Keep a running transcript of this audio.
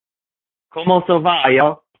Como so va,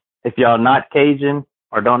 y'all? If y'all not Cajun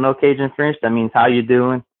or don't know Cajun French, that means how you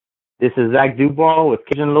doing? This is Zach Dubois with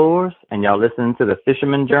Cajun Lures, and y'all listening to the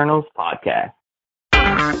Fisherman Journals podcast.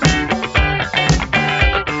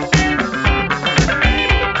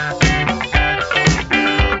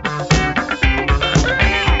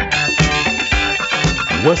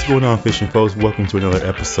 What's going on, fishing folks? Welcome to another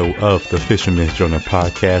episode of the Fisherman's Journal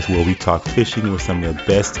podcast, where we talk fishing with some of the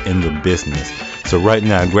best in the business. So right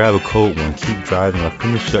now, grab a cold one, keep driving, or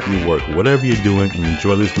finish up your work, whatever you're doing, and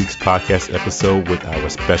enjoy this week's podcast episode with our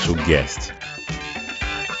special guest.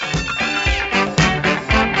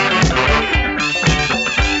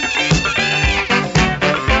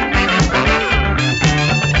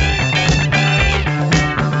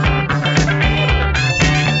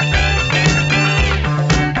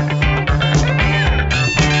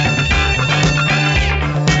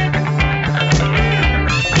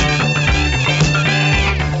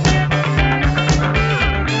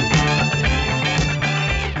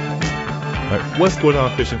 What's going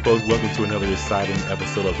on, fishing folks? Welcome to another exciting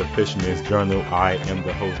episode of the Fisherman's Journal. I am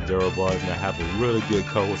the host, Daryl Bars, and I have a really good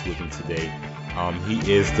co-host with me today.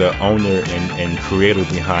 He is the owner and creator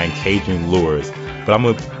behind Cajun Lures. But I'm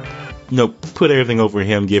gonna, put everything over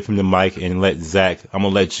him, give him the mic, and I'm gonna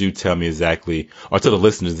let you tell me exactly, or tell the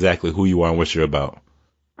listeners exactly who you are and what you're about.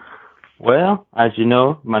 Well, as you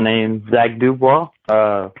know, my name's Zach Dubois.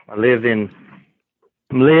 I live and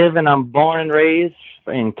I'm born and raised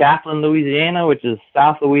in Caplan, Louisiana, which is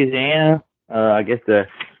South Louisiana. I guess the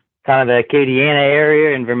kind of the Acadiana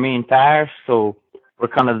area in Vermilion Parish. So we're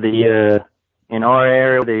kind of in our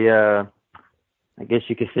area, I guess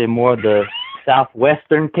you could say more of the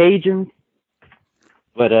southwestern Cajuns.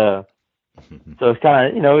 But so it's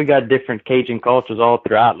kind of, we got different Cajun cultures all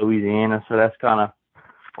throughout Louisiana. So that's kind of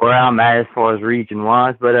where I'm at as far as region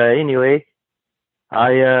wise. But anyway,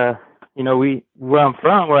 where I'm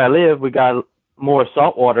from, where I live, we got more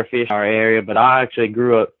saltwater fish in our area, but I actually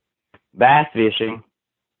grew up bass fishing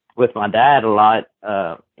with my dad a lot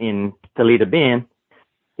in Toledo Bend.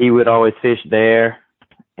 He would always fish there,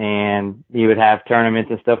 and he would have tournaments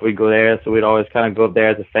and stuff. We'd go there, so we'd always kind of go up there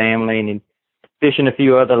as a family and he'd fish in a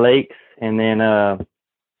few other lakes. And then I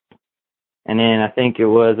think it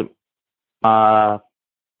was right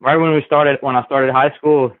when I started high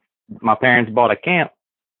school, my parents bought a camp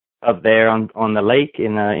up there on the lake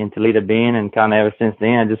in Toledo Bend, and kind of ever since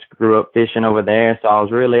then I just grew up fishing over there. So I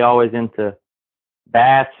was really always into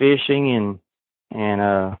bass fishing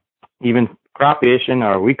and even crappie,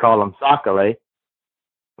 or we call them sac-a-lait,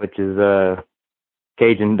 which is the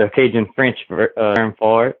Cajun French term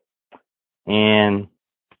for it. And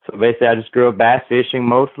so basically I just grew up bass fishing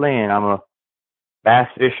mostly, and I'm a bass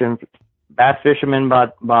fisherman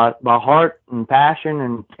by heart and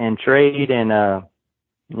passion and trade. And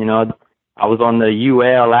I was on the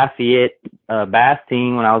UL Lafayette bass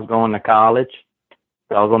team when I was going to college.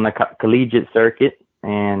 So I was on the collegiate circuit,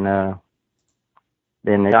 and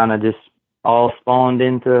then it kind of just all spawned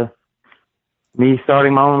into me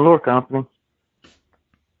starting my own lure company.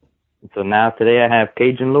 And so now today I have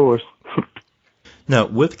Cajun Lures. Now,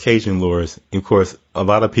 with Cajun Lures, of course, a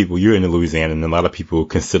lot of people, you're in Louisiana, and a lot of people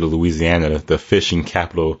consider Louisiana the fishing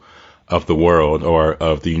capital of the world, or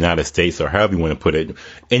of the United States, or however you want to put it.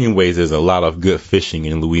 Anyways, there's a lot of good fishing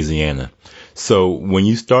in Louisiana. So when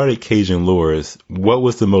you started Cajun Lures, what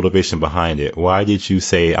was the motivation behind it? Why did you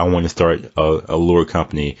say, I want to start a lure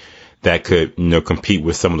company that could, compete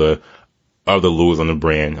with some of the other lures on the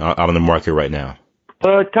brand out on the market right now?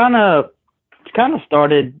 Well, it kind of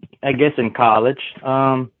started, I guess, in college.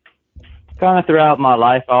 Kind of throughout my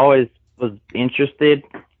life, I always was interested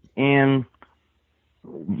in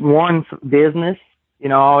one business.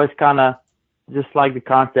 I always kind of just like the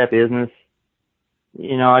concept business.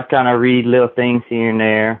 I'd kind of read little things here and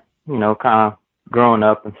there, kind of growing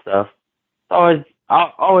up and stuff. I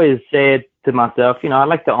always said to myself, I'd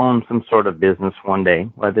like to own some sort of business one day,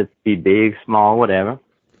 whether it be big, small, whatever.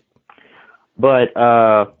 But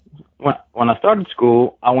when I started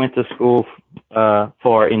school, I went to school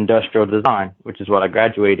for industrial design, which is what I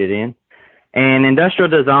graduated in. And industrial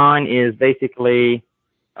design is basically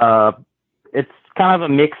it's kind of a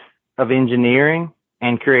mix of engineering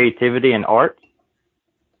and creativity and art.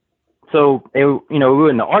 So, we were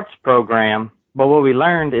in the arts program, but what we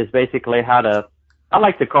learned is basically I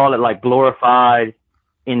like to call it like glorified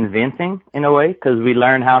inventing in a way, because we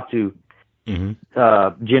learn how to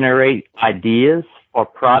generate ideas or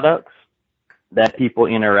products that people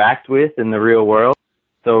interact with in the real world.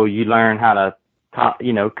 So you learn how to,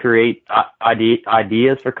 create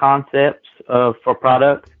ideas for concepts for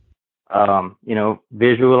products.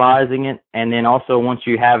 visualizing it. And then also once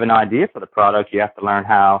you have an idea for the product, you have to learn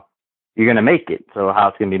how you're going to make it. So how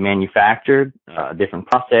it's going to be manufactured, different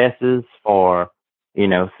processes for,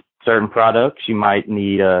 certain products. You might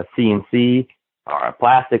need a CNC or a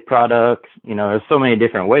plastic product. There's so many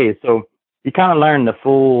different ways. So you kind of learn the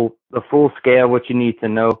full scale, what you need to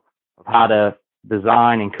know of how to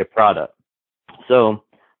design and create a product. So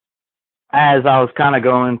as I was kind of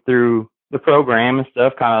going through the program and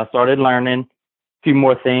stuff, kind of started learning a few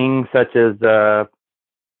more things such as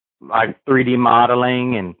like 3D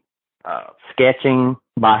modeling and sketching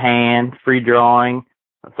by hand, free drawing,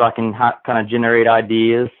 so I can kind of generate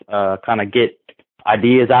ideas, kind of get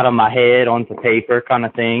ideas out of my head onto paper kind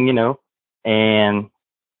of thing, and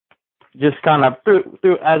just kind of through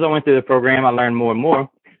as I went through the program, I learned more and more.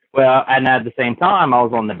 Well, and at the same time, I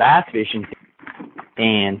was on the bass fishing team,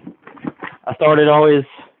 and I started always,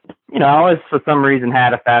 I always for some reason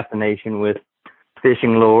had a fascination with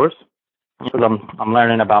fishing lures because I'm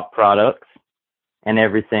learning about products and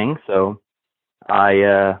everything. So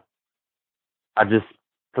I just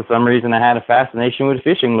for some reason I had a fascination with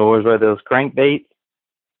fishing lures, whether it was crankbaits,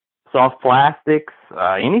 soft plastics,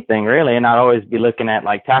 anything really. And I'd always be looking at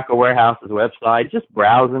like Tackle Warehouse's website, just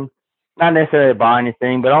browsing, not necessarily buy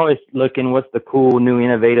anything, but always looking what's the cool new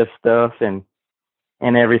innovative stuff and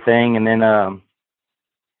everything. And then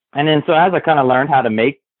so as I kind of learned how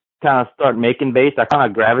to start making baits, I kind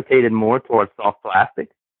of gravitated more towards soft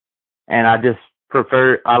plastic. And I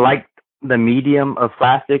liked the medium of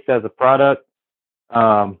plastics as a product,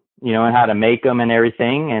 and how to make them and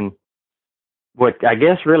everything. And what I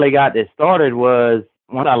guess really got this started was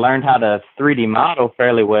once I learned how to 3D model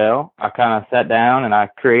fairly well, I kind of sat down and I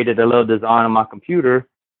created a little design on my computer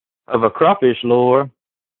of a crawfish lure,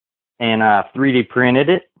 and I 3D printed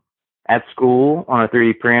it at school on a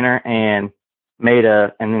 3D printer and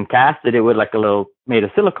then casted it with made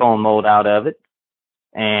a silicone mold out of it,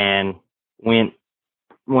 and went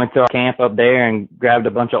to our camp up there and grabbed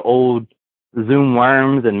a bunch of old Zoom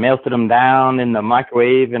worms and melted them down in the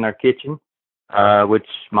microwave in our kitchen, which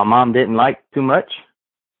my mom didn't like too much,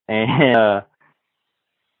 and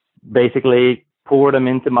basically poured them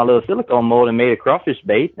into my little silicone mold and made a crawfish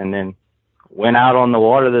bait, and then went out on the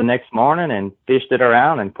water the next morning and fished it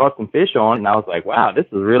around and caught some fish on it. And I was like, wow, this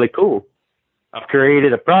is really cool. I've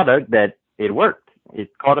created a product that it worked. It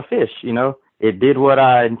caught a fish, it did what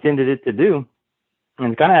I intended it to do.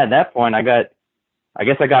 And kind of at that point, I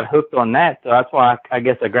guess I got hooked on that. So that's why I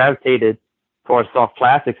guess I gravitated towards soft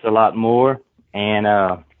plastics a lot more. And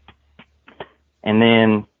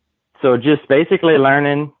then, so just basically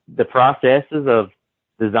learning the processes of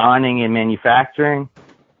designing and manufacturing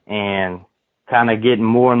and kind of getting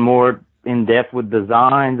more and more in depth with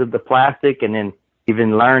designs of the plastic, and then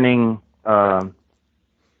even learning how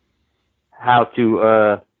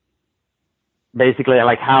to basically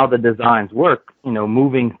like how the designs work,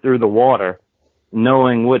 moving through the water,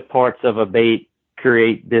 knowing what parts of a bait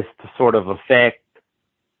create this sort of effect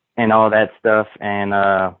and all that stuff. And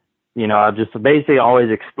I just basically always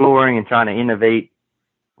exploring and trying to innovate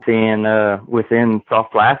within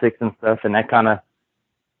soft plastics and stuff, and that kind of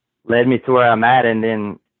led me to where I'm at. And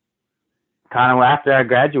then kind of after I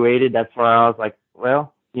graduated, that's where I was like,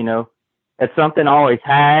 well, it's something I always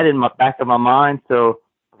had in my back of my mind. So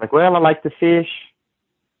I was like, well, I like to fish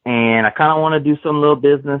and I kind of want to do some little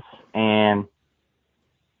business. And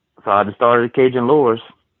so I just started Cajun Lures,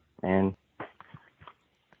 and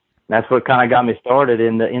that's what kind of got me started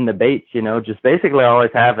in the baits, just basically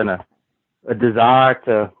always having a desire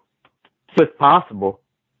to what's possible,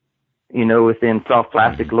 within soft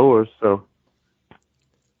plastic lures. So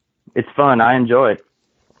it's fun. I enjoy it.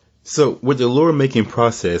 So with the lure making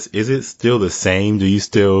process, is it still the same? Do you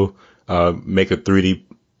still make a 3D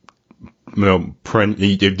print? Do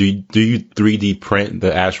you 3D print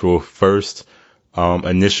the actual first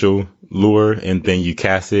initial lure, and then you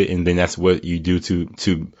cast it, and then that's what you do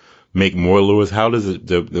to make more lures? How does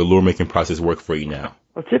the lure making process work for you now?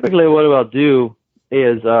 Well, typically what I'll do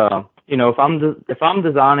is, if I'm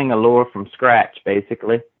designing a lure from scratch,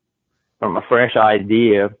 basically from a fresh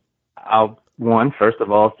idea, I'll first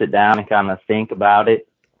of all sit down and kind of think about it.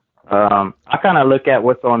 I kind of look at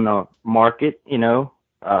what's on the market,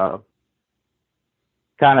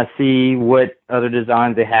 kind of see what other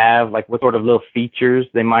designs they have, like what sort of little features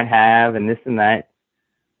they might have and this and that,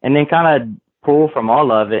 and then kind of pull from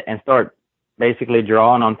all of it and start basically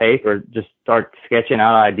drawing on paper, just start sketching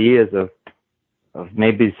out ideas of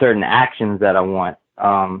maybe certain actions that I want.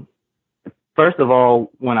 First of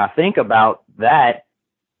all, when I think about that,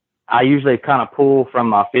 I usually kind of pull from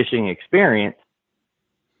my fishing experience.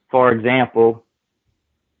 For example,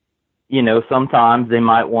 sometimes they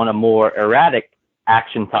might want a more erratic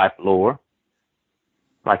action type lure,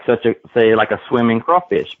 like like a swimming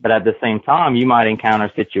crawfish. But at the same time, you might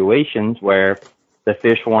encounter situations where the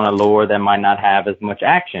fish want a lure that might not have as much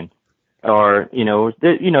action. Or,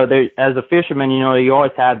 as a fisherman, you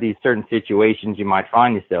always have these certain situations you might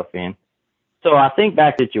find yourself in. So I think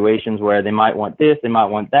back to situations where they might want this, they might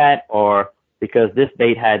want that, or because this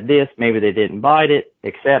bait had this, maybe they didn't bite it,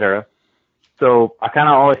 etc. So I kind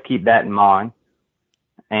of always keep that in mind.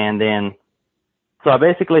 And then, so I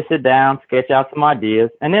basically sit down, sketch out some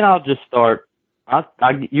ideas, and then I'll just start. I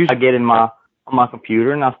usually get on my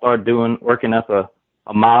computer and I start working up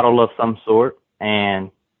a model of some sort,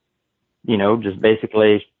 and just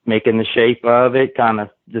basically making the shape of it, kind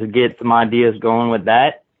of just get some ideas going with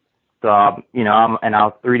that. So, I'll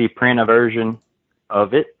 3D print a version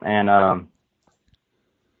of it, and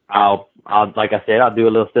I'll like I said, I'll do a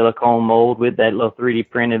little silicone mold with that little 3D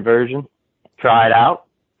printed version, try it out.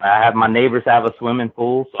 My neighbors have a swimming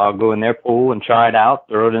pool, so I'll go in their pool and try it out,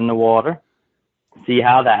 throw it in the water, see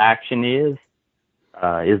how the action is.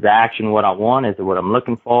 Is the action what I want? Is it what I'm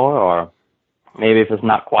looking for? Or maybe if it's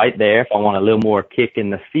not quite there, if I want a little more kick in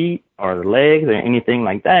the feet or the legs or anything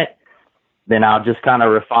like that, then I'll just kind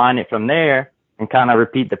of refine it from there and kind of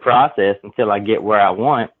repeat the process until I get where I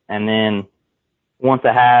want. And then once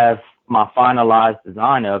I have my finalized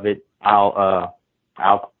design of it, I'll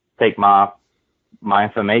take my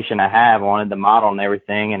information I have on it, the model and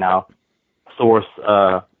everything, and I'll source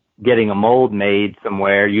getting a mold made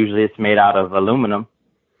somewhere. Usually it's made out of aluminum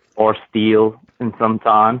or steel, and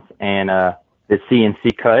sometimes, and it's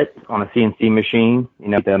CNC cut on a CNC machine,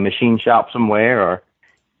 the machine shop somewhere,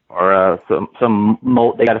 or some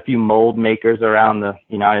mold. They got a few mold makers around the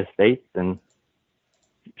United States, and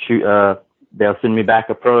they'll send me back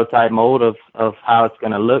a prototype mold of how it's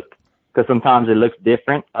going to look, because sometimes it looks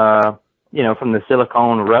different, from the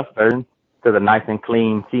silicone rough version to the nice and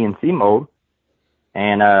clean CNC mold,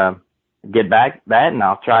 and get back that, and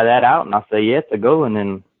I'll try that out, and I'll say, yeah, it's a go, and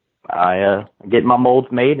then I get my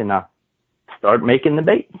molds made, and I start making the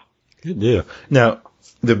baits. Good deal. Now,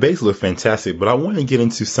 the baits look fantastic, but I want to get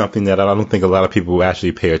into something that I don't think a lot of people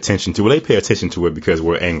actually pay attention to. Well, they pay attention to it because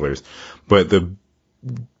we're anglers, but the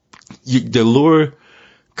lure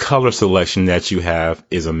color selection that you have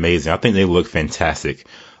is amazing. I think they look fantastic.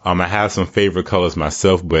 I have some favorite colors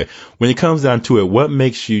myself, but when it comes down to it, what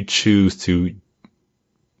makes you choose to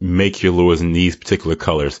make your lures in these particular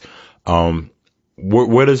colors?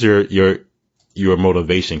 Where does your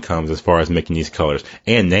motivation comes as far as making these colors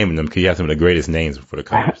and naming them? Because you have some of the greatest names for the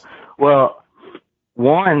colors. Well,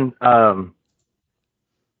 one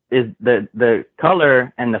is the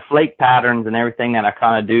color and the flake patterns and everything that I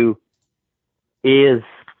kind of do is,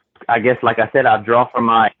 I guess, like I said, I draw from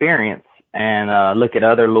my experience and look at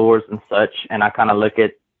other lures and such, and I kind of look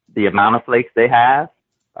at the amount of flakes they have,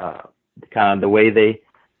 kind of the way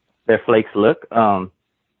their flakes look.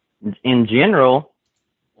 In general,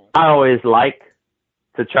 I always like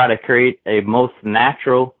to try to create a most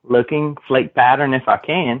natural looking flake pattern if I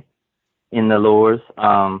can in the lures.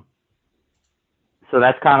 So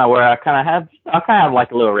that's kind of where I kind of have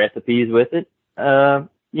like little recipes with it. Kind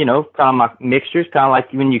of my mixtures, kind of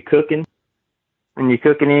like when you're cooking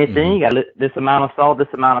anything, you got this amount of salt, this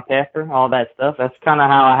amount of pepper, all that stuff. That's kind of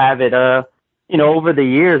how I have it. Over the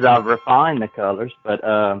years I've refined the colors, but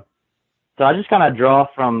so I just kind of draw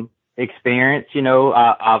from experience.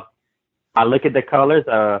 I look at the colors,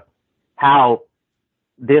 how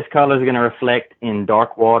this color is going to reflect in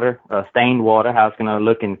dark water, stained water, how it's going to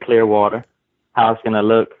look in clear water, how it's going to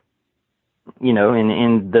look,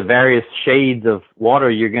 in the various shades of water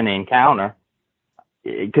you're going to encounter.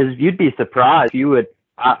 Because you'd be surprised. I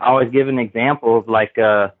always give an example of I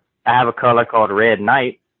have a color called Red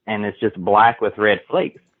Night, and it's just black with red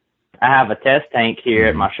flakes. I have a test tank here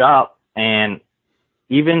at my shop, and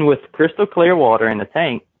even with crystal clear water in the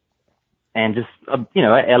tank, and just an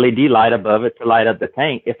LED light above it to light up the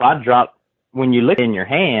tank, when you look in your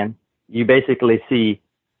hand, you basically see,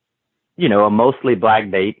 a mostly black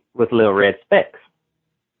bait with little red specks.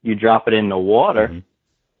 You drop it in the water,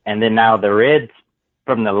 and then now the reds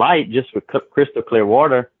from the light, just with crystal clear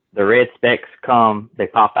water, the red specks they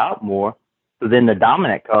pop out more. So then the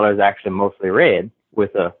dominant color is actually mostly red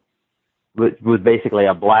with basically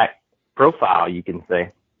a black profile, you can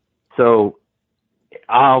say. So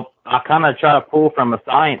I kind of try to pull from a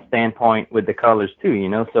science standpoint with the colors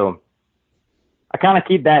too, so I kind of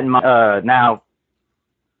keep that in mind. Now,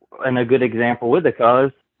 and a good example with the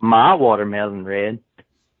colors, my watermelon red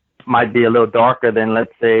might be a little darker than,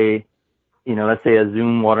 let's say a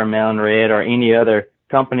Zoom watermelon red or any other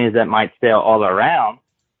companies that might sell all around.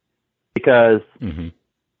 because, Mm-hmm.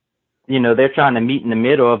 They're trying to meet in the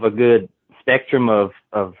middle of a good spectrum of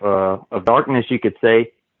darkness, you could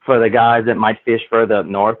say, for the guys that might fish further up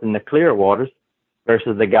north in the clear waters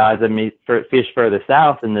versus the guys that fish further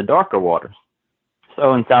south in the darker waters.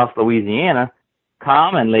 So in South Louisiana,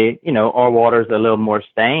 commonly, our water's a little more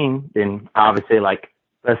stained than obviously, like,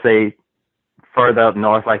 let's say further up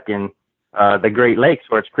north, like in the Great Lakes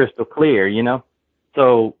where it's crystal clear,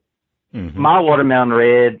 So Mm-hmm. my watermelon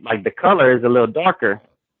red, like the color is a little darker,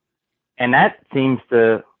 and that seems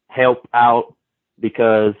to help out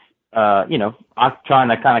because, I'm trying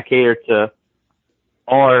to kind of cater to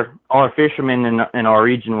our fishermen in our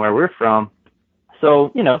region where we're from.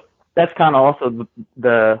 So, that's kind of also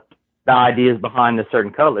the ideas behind the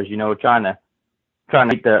certain colors, trying to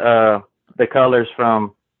get the colors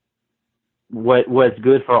from what's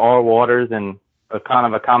good for our waters and a kind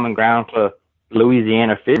of a common ground for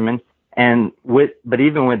Louisiana fishermen. But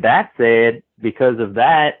even with that said, because of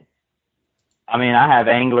that, I mean, I have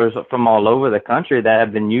anglers from all over the country that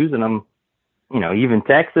have been using them, even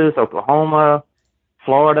Texas, Oklahoma,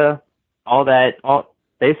 Florida,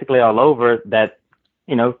 basically all over that,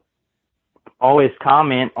 always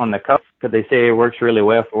comment on the color because they say it works really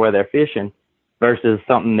well for where they're fishing versus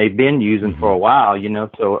something they've been using for a while,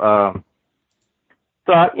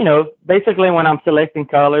 So, basically when I'm selecting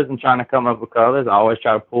colors and trying to come up with colors, I always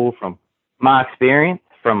try to pull from my experience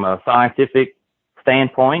from a scientific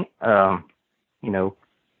standpoint. When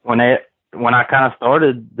I kind of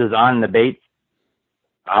started designing the baits,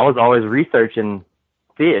 I was always researching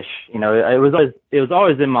fish. It was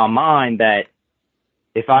always in my mind that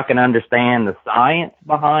if I can understand the science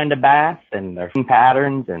behind the bass and their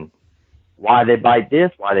patterns and why they bite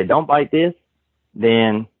this, why they don't bite this,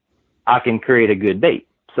 then I can create a good bait.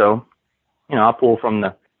 So, I pull from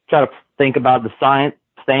try to think about the science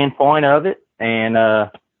standpoint of it and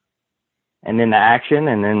then the action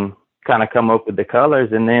and then kind of come up with the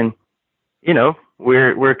colors. And then,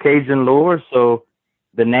 we're Cajun Lures. So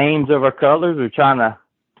the names of our colors, we're trying to,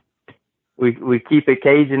 we keep it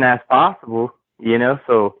Cajun as possible,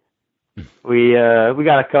 so we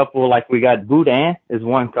got a couple, like we got Boudin is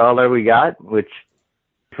one color we got, which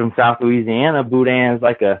from South Louisiana, Boudin is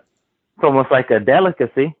it's almost like a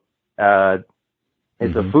delicacy.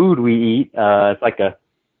 It's a food we eat. It's like a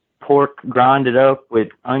pork grinded up with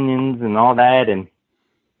onions and all that. And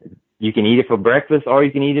you can eat it for breakfast or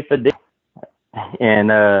you can eat it for dinner.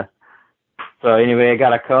 And, so anyway, I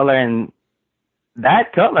got a color, and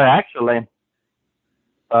that color actually,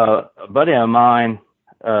 a buddy of mine,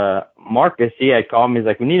 Marcus, he had called me. He's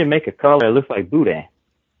like, we need to make a color that looks like Boudin.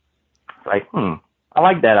 It's like, I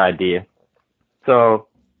like that idea. So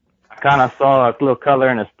I kind of saw a little color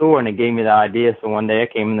in a store, and it gave me the idea. So one day I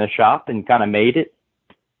came in the shop and kind of made it,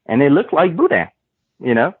 and it looked like Boudin,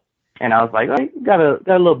 And I was like, oh, you got a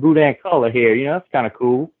little Boudin color here, it's kind of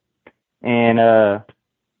cool. And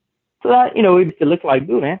so that, it looked like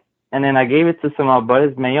Boudin. And then I gave it to some of my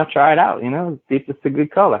buddies, man, y'all try it out, see if it's a good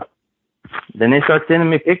color. Then they start sending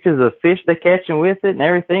me pictures of fish they're catching with it and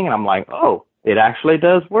everything, and I'm like, oh, it actually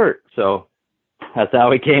does work. So that's how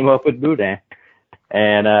we came up with Boudin.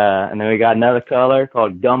 And then we got another color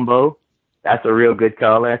called Gumbo. That's a real good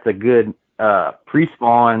color. It's a good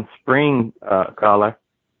pre-spawn spring color.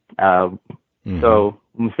 So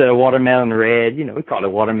instead of watermelon red, we call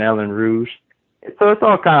it watermelon rouge. So it's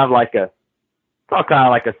all kind of like a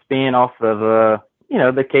spin off of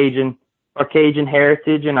the Cajun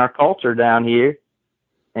heritage and our culture down here.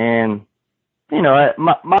 And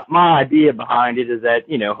my idea behind it is that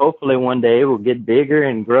hopefully one day we'll get bigger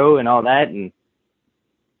and grow and all that. And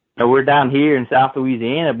we're down here in South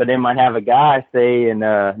Louisiana, but they might have a guy, say in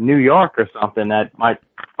New York or something, that might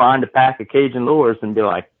find a pack of Cajun Lures and be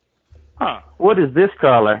like, what is this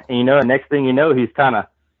color? And next thing you know, he's kind of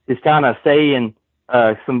saying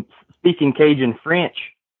speaking Cajun French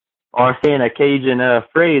or saying a Cajun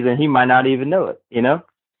phrase, and he might not even know it,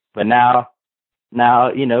 But now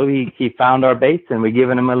he found our baits, and we're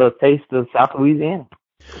giving him a little taste of South Louisiana.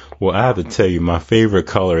 Well, I have to tell you, my favorite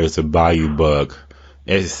color is the Bayou Bug.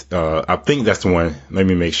 It's I think that's the one. Let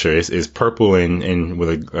me make sure. It's purple and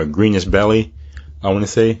with a greenish belly, I want to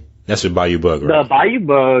say. That's your Bayou Bug, right? The Bayou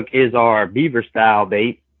Bug is our beaver style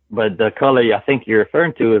bait, but the color I think you're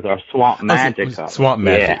referring to is our Swamp Magic color. Swamp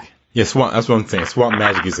Magic. Yeah, Swamp. That's what I'm saying. Swamp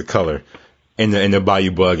Magic is the color, and the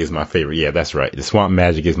Bayou Bug is my favorite. Yeah, that's right. The Swamp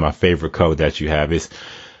Magic is my favorite color that you have.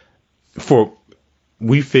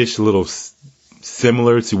 We fish a little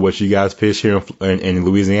similar to what you guys fish here in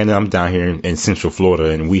Louisiana. I'm down here in Central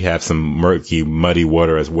Florida, and we have some murky, muddy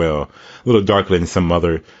water as well, a little darker than some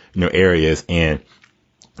other areas. And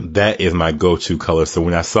that is my go-to color. So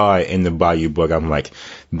when I saw it in the Bayou Bug, I'm like,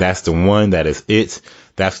 that's the one. That is it.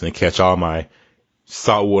 That's going to catch all my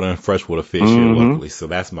saltwater and freshwater fish here locally. So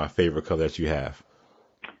that's my favorite color that you have.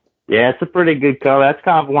 Yeah, it's a pretty good color. That's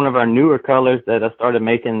kind of one of our newer colors that I started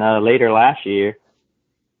making later last year.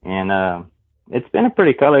 And it's been a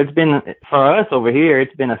pretty color. It's been, for us over here,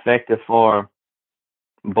 it's been effective for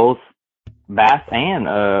both bass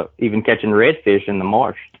and even catching redfish in the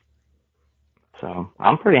marsh. So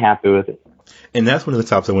I'm pretty happy with it. And that's one of the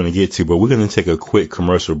topics I want to get to, but we're going to take a quick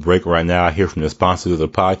commercial break right now. I hear from the sponsors of the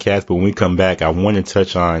podcast, but when we come back, I want to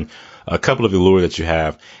touch on a couple of the lures that you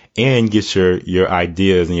have and get your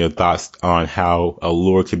ideas and your thoughts on how a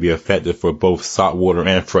lure can be effective for both saltwater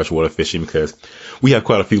and freshwater fishing, because we have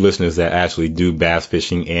quite a few listeners that actually do bass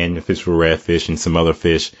fishing and fish for redfish and some other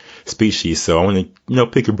fish species. So I want to,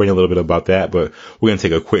 pick your brain a little bit about that, but we're going to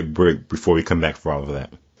take a quick break before we come back for all of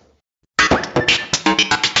that.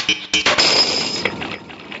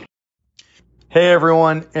 Hey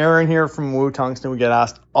everyone, Aaron here from Woo Tungsten. We get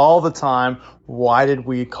asked all the time, why did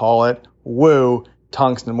we call it Woo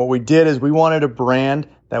Tungsten? What we did is we wanted a brand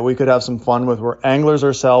that we could have some fun with. We're anglers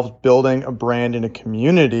ourselves, building a brand in a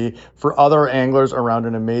community for other anglers around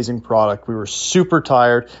an amazing product. We were super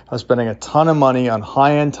tired of spending a ton of money on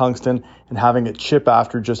high-end tungsten and having it chip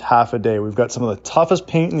after just half a day. We've got some of the toughest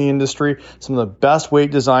paint in the industry, some of the best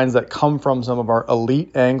weight designs that come from some of our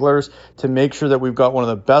elite anglers to make sure that we've got one of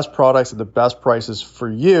the best products at the best prices for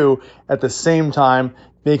you, at the same time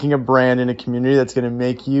making a brand in a community that's going to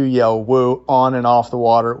make you yell woo on and off the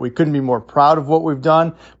water. We couldn't be more proud of what we've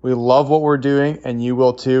done. We love what we're doing, and you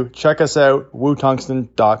will too. Check us out,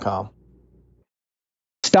 wootungsten.com.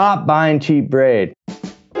 Stop buying cheap braid.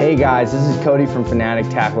 Hey guys, this is Cody from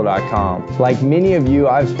FanaticTackle.com. Like many of you,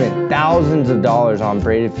 I've spent thousands of dollars on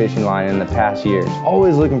braided fishing line in the past years,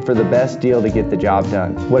 always looking for the best deal to get the job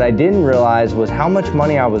done. What I didn't realize was how much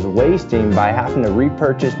money I was wasting by having to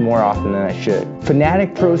repurchase more often than I should.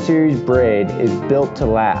 Fanatic Pro Series braid is built to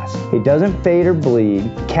last. It doesn't fade or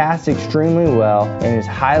bleed, casts extremely well, and is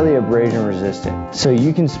highly abrasion resistant, so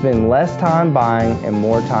you can spend less time buying and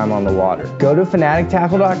more time on the water. Go to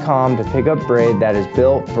FanaticTackle.com to pick up braid that is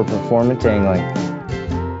built for performance angling.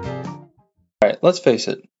 Alright, let's face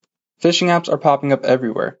it. Fishing apps are popping up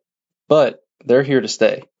everywhere, but they're here to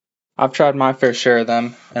stay. I've tried my fair share of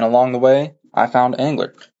them, and along the way, I found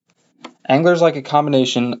Angler. Angler's like a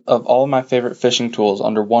combination of all of my favorite fishing tools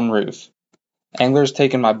under one roof. Angler's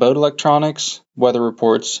taken my boat electronics, weather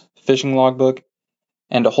reports, fishing logbook,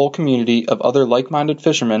 and a whole community of other like-minded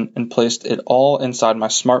fishermen and placed it all inside my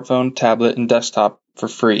smartphone, tablet, and desktop for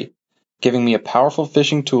free, giving me a powerful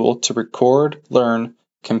fishing tool to record, learn,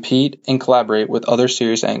 compete, and collaborate with other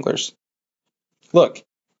serious anglers. Look,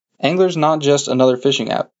 Angler's not just another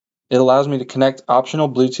fishing app. It allows me to connect optional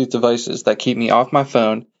Bluetooth devices that keep me off my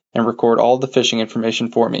phone and record all the fishing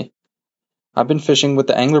information for me. I've been fishing with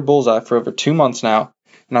the Angler Bullseye for over 2 months now,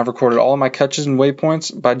 and I've recorded all of my catches and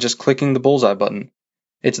waypoints by just clicking the Bullseye button.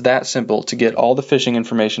 It's that simple to get all the fishing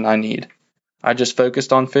information I need. I just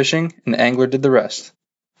focused on fishing, and Angler did the rest.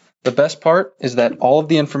 The best part is that all of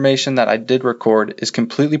the information that I did record is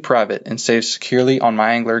completely private and saved securely on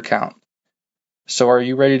my Angler account. So are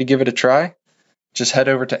you ready to give it a try? Just head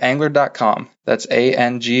over to angler.com. That's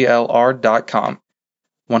ANGLR.com.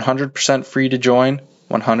 100% free to join,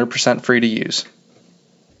 100% free to use.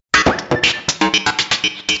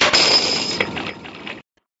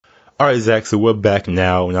 All right, Zach, so we're back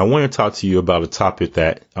now, and I want to talk to you about a topic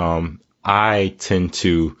that I tend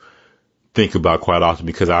to think about quite often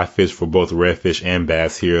because I fish for both redfish and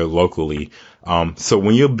bass here locally. So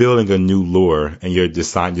when you're building a new lure and you're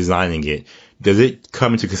designing it, does it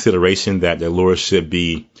come into consideration that the lure should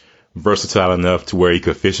be versatile enough to where you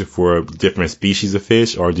could fish it for different species of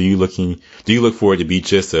fish, or do you look for it to be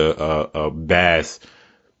just a bass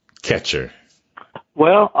catcher?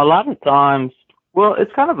 Well, a lot of times,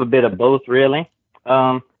 it's kind of a bit of both, really.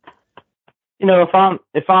 If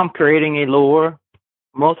I'm creating a lure,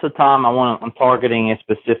 most of the time I'm targeting a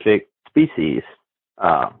specific species.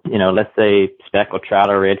 Let's say speckled trout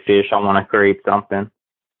or redfish. I want to create something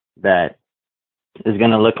that is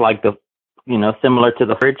going to look like similar to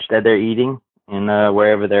the fish that they're eating and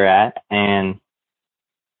wherever they're at. And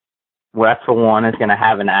that's for one, is going to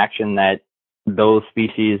have an action that those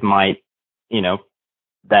species might,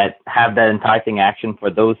 that have that enticing action for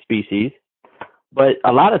those species. But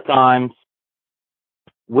a lot of times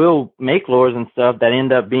we'll make lures and stuff that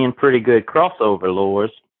end up being pretty good crossover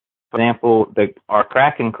lures. For example, our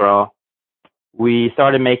Kraken Craw, we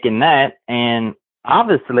started making that, and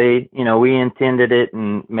obviously, we intended it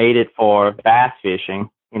and made it for bass fishing,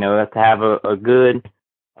 to have a good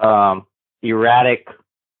erratic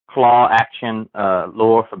claw action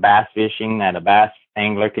lure for bass fishing that a bass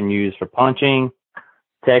angler can use for punching.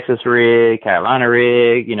 Texas rig, Carolina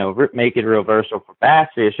rig, make it real versatile for bass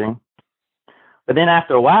fishing. But then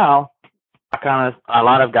after a while, a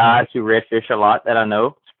lot of guys who redfish a lot that I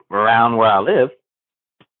know around where I live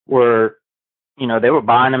were, they were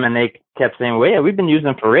buying them and they kept saying, well, yeah, we've been using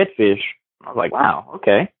them for redfish. I was like, wow,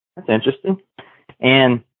 okay, that's interesting.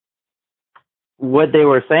 And what they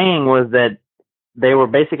were saying was that they were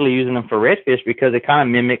basically using them for redfish because it kind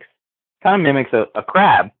of mimics a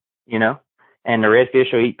crab, and the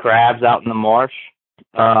redfish will eat crabs out in the marsh.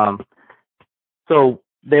 So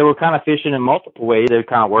they were kind of fishing in multiple ways. They would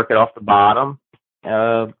kind of work it off the bottom,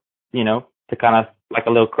 to kind of like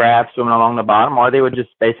a little crab swimming along the bottom, or they would just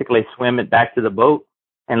basically swim it back to the boat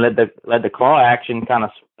and let the claw action kind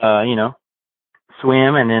of,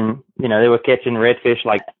 swim, and then, they were catching redfish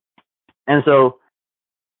like that. And so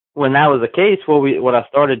when that was the case, what I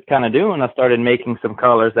started kind of doing, I started making some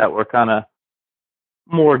colors that were kind of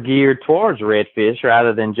more geared towards redfish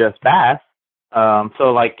rather than just bass.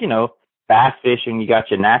 So like, bass fishing, you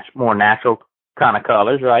got your more natural kind of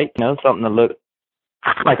colors, right? Something to look,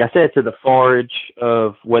 like I said, to the forage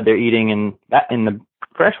of what they're eating in the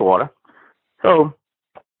freshwater. So,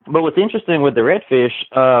 but what's interesting with the redfish,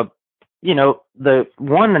 the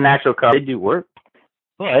natural colors, they do work,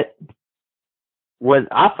 but what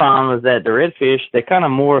I found was that the redfish, they kind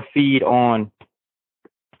of more feed on,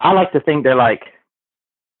 I like to think they're like,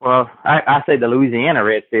 well, I say the Louisiana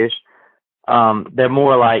redfish, they're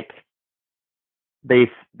more like,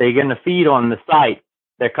 they're going to feed on the sight.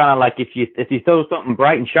 They're kind of like, if you throw something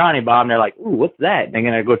bright and shiny by them, they're like, ooh, what's that? And they're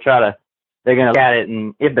going to go they're going to look at it,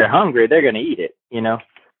 and if they're hungry, they're going to eat it,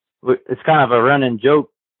 It's kind of a running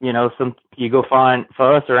joke, you go find,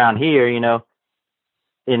 for us around here,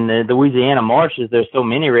 in the Louisiana marshes, there's so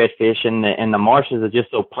many redfish, and the marshes are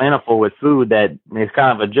just so plentiful with food that it's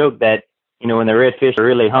kind of a joke that, when the redfish are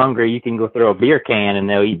really hungry, you can go throw a beer can and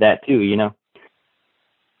they'll eat that too,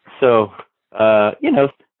 So,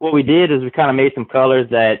 what we did is we kind of made some colors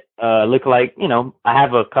that look like, I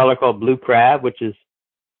have a color called blue crab, which is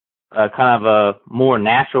kind of a more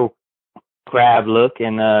natural crab look,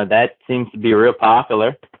 and that seems to be real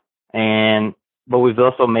popular. But we've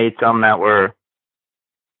also made some that were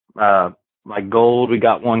like gold. We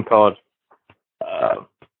got one called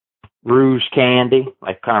rouge candy,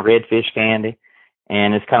 like kind of redfish candy,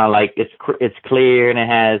 and it's kind of like it's clear, and it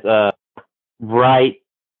has bright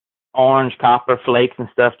orange copper flakes and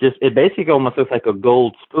stuff. It basically almost looks like a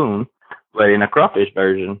gold spoon, but in a crawfish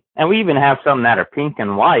version. And we even have some that are pink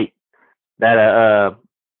and white that a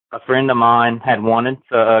friend of mine had wanted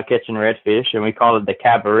to catching redfish, and we call it the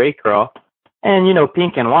cabaret craw. And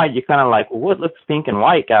pink and white, you're kind of like, well, what looks pink and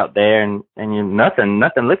white out there? And nothing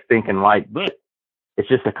looks pink and white, but it's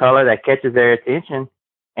just a color that catches their attention,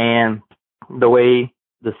 and the way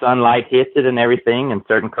the sunlight hits it and everything, and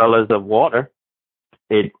certain colors of water,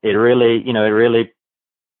 it really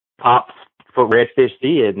pops for redfish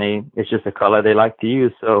see it, and it's just a color they like to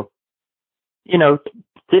use. So,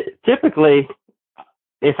 typically,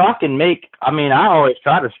 if I can I always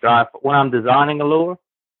try to strive when I'm designing a lure.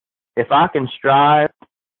 If I can strive,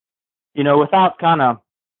 without kind of,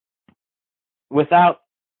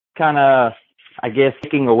 I guess,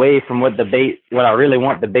 taking away from what I really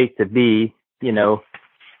want the bait to be,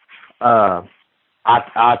 I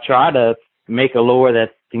try to make a lure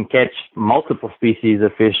that can catch multiple species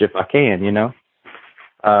of fish if I can,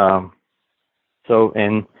 So,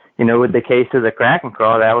 and, with the case of the Kraken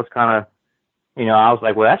craw, that was kind of, I was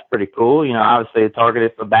like, well, that's pretty cool. Obviously it's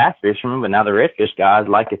targeted for bass fishermen, but now the redfish guys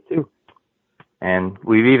like it too. And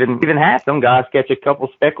we've even had some guys catch a couple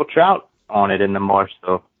speckled trout on it in the marsh.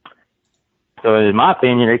 So in my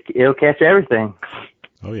opinion, it'll catch everything.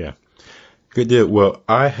 Oh, yeah. Good deal. Well,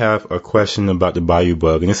 I have a question about the bayou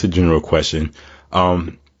bug, and it's a general question.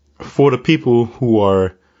 For the people who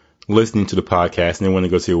are listening to the podcast and they want to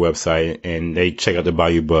go to your website and they check out the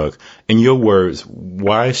bayou bug, in your words,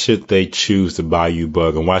 why should they choose the bayou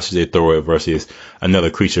bug, and why should they throw it versus another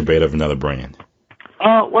creature bait of another brand?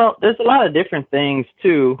 Well, there's a lot of different things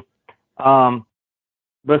too.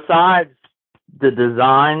 Besides the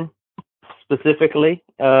design specifically,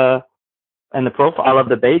 and the profile of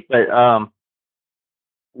the bait, but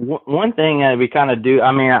one thing that we kind of do,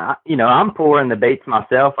 I'm pouring the baits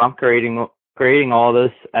myself. I'm creating all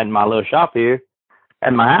this at my little shop here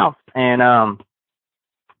at my house. And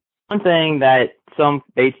one thing that some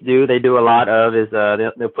baits they do a lot of is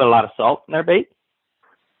they'll put a lot of salt in their baits.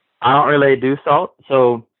 I don't really do salt,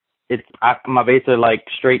 so my baits are like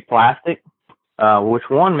straight plastic, which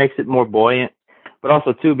one makes it more buoyant, but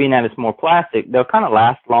also too, being that it's more plastic, they'll kind of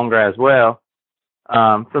last longer as well.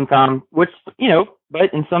 Sometimes, which,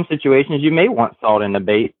 but in some situations you may want salt in the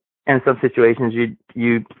bait, and in some situations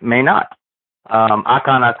you may not. I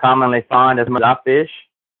kind of commonly find, as much as I fish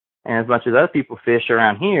and as much as other people fish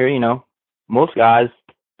around here, most guys,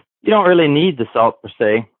 you don't really need the salt per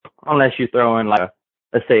se, unless you throw in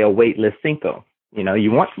let's say a weightless Cinco.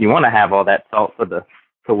 You want to have all that salt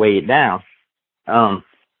to weigh it down.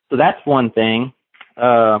 So that's one thing.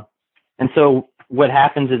 And so what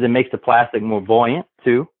happens is it makes the plastic more buoyant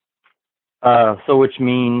too. So which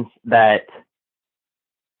means that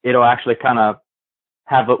it'll actually kind of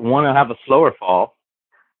have a slower fall,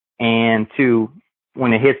 and two,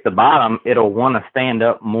 when it hits the bottom, it'll want to stand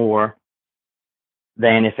up more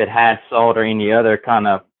than if it had salt or any other kind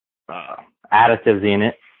of additives in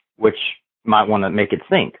it, which might want to make it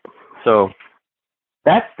sink. So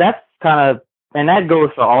that's kind of, and that goes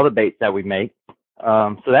for all the baits that we make.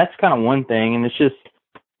 So that's kind of one thing, and it's just,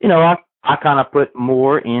 I kind of put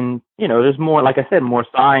more in, there's more, like I said, more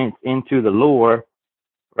science into the lure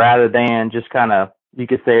rather than just kind of, you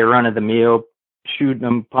could say, run of the mill, shooting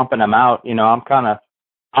them, pumping them out.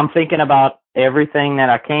 I'm thinking about everything that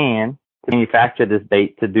I can to manufacture this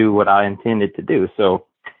bait to do what I intended to do. So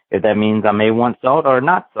if that means I may want salt or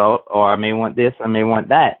not salt, or I may want this, I may want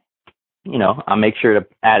that, I'll make sure to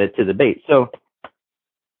add it to the bait. So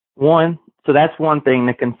that's one thing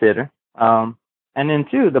to consider. And then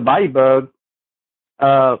two, the body bug,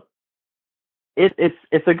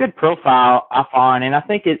 it's a good profile, I find, and I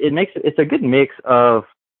think it's a good mix of,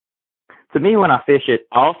 to me, when I fish it,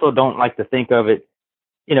 I also don't like to think of it,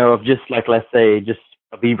 of just like, let's say, just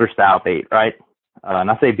a beaver style bait, right? And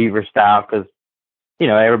I say beaver style because,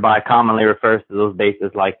 everybody commonly refers to those baits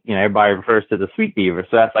as like, everybody refers to the sweet beaver.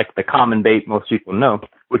 So that's like the common bait most people know,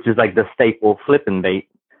 which is like the staple flipping bait.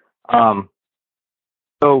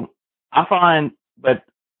 So I find, but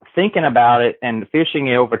thinking about it and fishing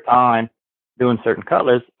it over time, doing certain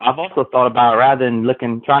colors, I've also thought about, rather than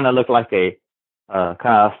trying to look like a kind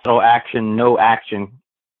of slow action, no action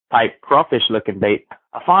type crawfish looking bait,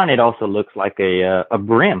 I find it also looks like a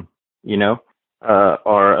brim,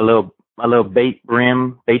 or a little bait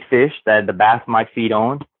fish that the bass might feed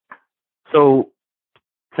on. So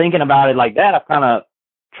thinking about it like that, I've kind of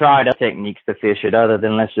tried other techniques to fish it other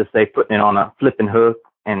than, let's just say, putting it on a flipping hook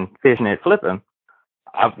and fishing it flipping.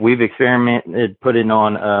 We've experimented putting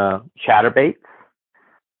on chatterbaits.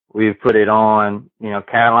 We've put it on,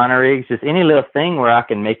 Carolina rigs, just any little thing where I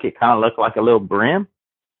can make it kind of look like a little brim.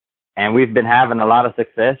 And we've been having a lot of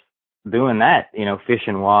success doing that,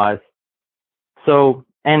 fishing wise. So,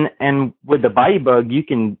 and with the body bug, you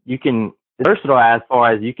can it's versatile as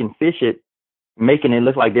far as you can fish it, making it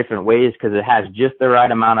look like different ways, because it has just the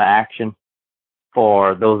right amount of action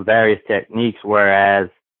for those various techniques. Whereas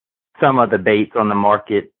some of the baits on the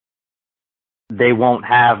market, they won't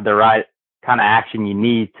have the right kind of action you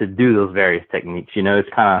need to do those various techniques. It's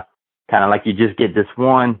kind of like you just get this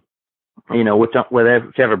one,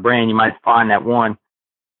 whichever brand, you might find that one,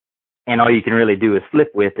 and all you can really do is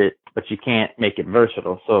flip with it, but you can't make it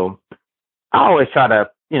versatile. So I always try to,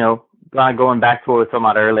 going back to what we were talking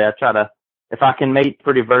about earlier, I try to, if I can make it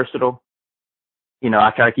pretty versatile,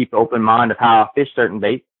 I try to keep an open mind of how I fish certain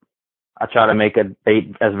baits. I try to make a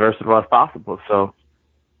bait as versatile as possible. So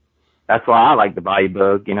that's why I like the body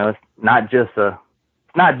bug. It's not just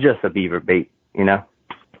a beaver bait.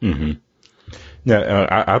 Mm-hmm.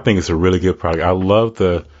 Yeah, I think it's a really good product. I love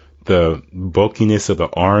the bulkiness of the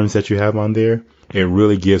arms that you have on there. It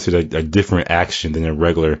really gives it a different action than a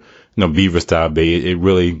regular, beaver style bait. It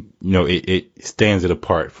really, it stands it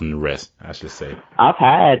apart from the rest, I should say. I've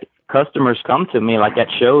had customers come to me like at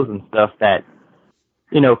shows and stuff that,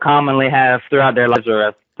 commonly have throughout their lives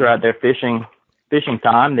or throughout their fishing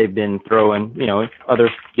time, they've been throwing, other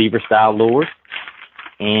beaver style lures,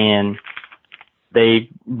 and they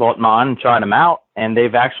bought mine and tried them out, and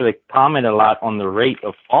they've actually commented a lot on the rate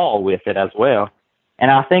of fall with it as well.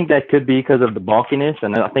 And I think that could be because of the bulkiness,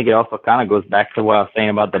 and I think it also kind of goes back to what I was saying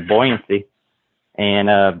about the buoyancy.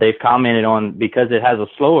 And they've commented on, because it has a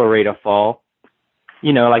slower rate of fall,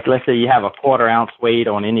 like let's say you have a 1/4 ounce weight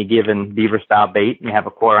on any given beaver style bait, and you have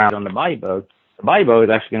a 1/4 ounce on the body bug. The body bug is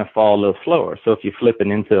actually going to fall a little slower. So if you're flipping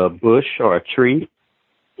into a bush or a tree,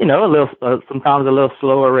 sometimes a little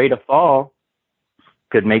slower rate of fall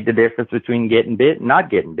could make the difference between getting bit and not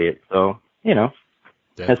getting bit. So,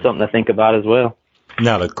 that's something to think about as well.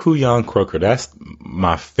 Now, the Cajun Croaker, that's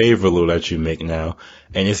my favorite lure that you make now.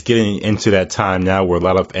 And it's getting into that time now where a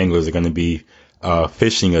lot of anglers are going to be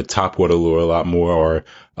fishing a topwater lure a lot more, or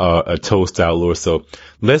a tow style lure. So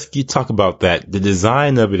talk about that. The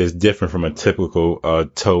design of it is different from a typical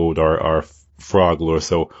toad or frog lure.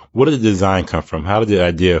 So where did the design come from? How did the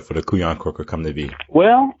idea for the Cajun Croaker come to be?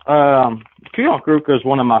 Well, Cajun Croaker is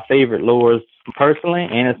one of my favorite lures personally,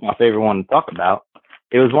 and it's my favorite one to talk about.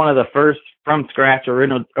 It was one of the first from scratch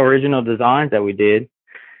original designs that we did.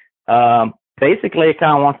 Basically,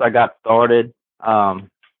 kind of once I got started, I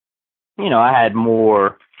had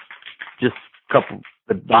more, just a couple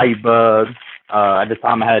of bite bugs. At the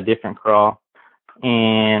time, I had a different crawl,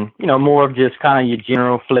 and more of just kind of your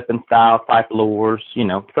general flipping style type lures,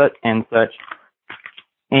 such.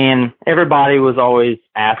 And everybody was always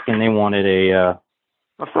asking, they wanted a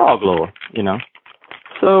frog lure,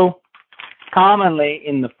 So commonly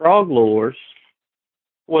in the frog lures,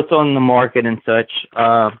 what's on the market and such,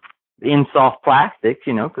 in soft plastics,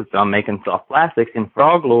 because I'm making soft plastics in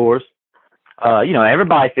frog lures,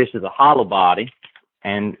 everybody fishes a hollow body,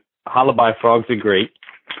 and hollow body frogs are great.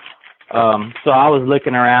 So I was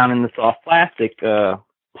looking around in the soft plastic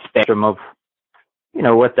spectrum of,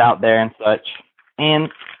 what's out there and such. And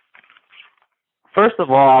first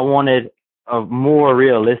of all, I wanted a more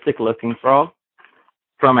realistic looking frog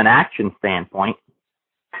from an action standpoint.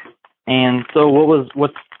 And so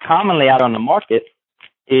what's commonly out on the market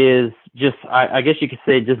is just, I guess you could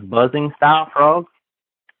say, just buzzing style frogs,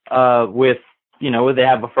 with, where they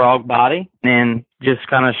have a frog body and just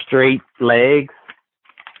kind of straight legs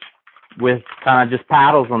with kind of just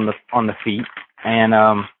paddles on the feet, and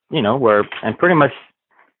and pretty much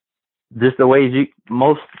just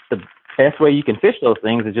the best way you can fish those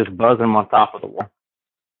things is just buzzing them on top of the wall.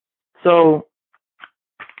 So,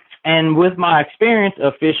 and with my experience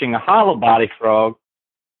of fishing a hollow body frog,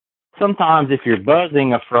 sometimes if you're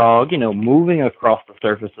buzzing a frog, moving across the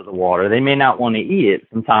surface of the water, they may not want to eat it.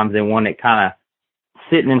 Sometimes they want it kind of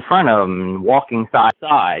sitting in front of them and walking side to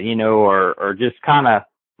side, or just kind of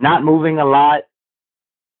not moving a lot.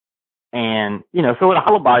 And, so with a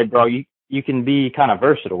hollow body frog, you can be kind of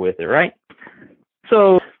versatile with it, right?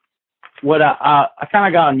 So what I kind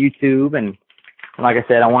of got on YouTube, and like I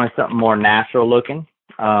said, I wanted something more natural looking.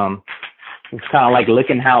 It's kind of like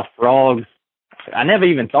looking how frogs, I never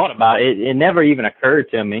even thought about it. It never even occurred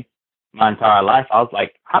to me my entire life. I was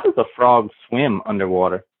like, how does a frog swim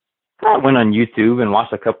underwater? So I went on YouTube and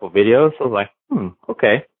watched a couple of videos. So I was like,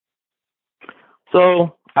 okay.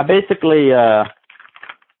 So I basically, I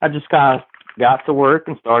just kind of got to work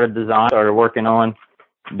and started working on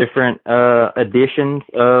different editions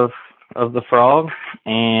of the frog,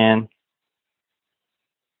 and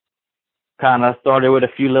kind of started with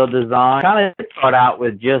a few little designs. Kind of start out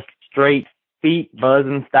with just straight feet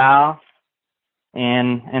buzzing style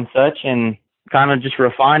and such, and kind of just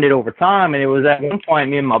refined it over time. And it was at one point,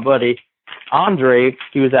 me and my buddy Andre,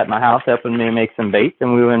 he was at my house helping me make some baits,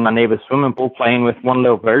 and we were in my neighbor's swimming pool playing with one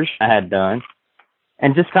little version I had done.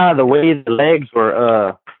 And just kind of the way the legs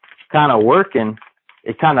were kind of working,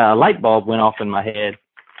 it kind of a light bulb went off in my head,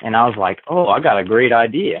 and I was like, oh, I got a great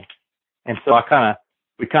idea. And so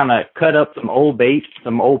we kind of cut up some old bait,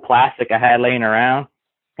 some old plastic I had laying around,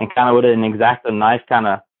 and kind of with an X-Acto knife kind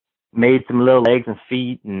of made some little legs and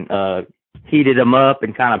feet, and heated them up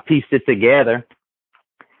and kind of pieced it together,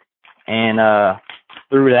 and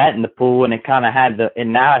threw that in the pool, and it kind of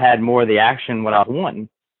now it had more of the action what I was wanting.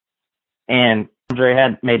 And Andre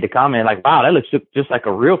had made the comment like, wow, that looks just like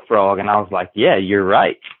a real frog. And I was like, yeah, you're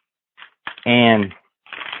right. And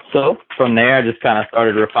so from there, I just kind of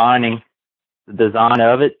started refining the design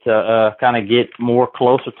of it to kind of get more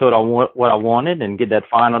closer to what I wanted and get that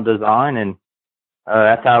final design. And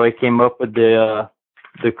that's how we came up with the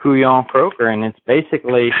Cajun Croaker. And it's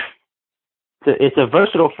basically, it's a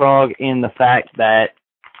versatile frog in the fact that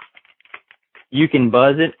you can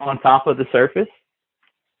buzz it on top of the surface.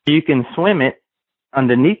 You can swim it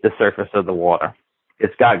underneath the surface of the water.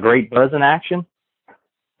 It's got great buzzing action.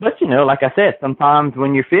 But, like I said, sometimes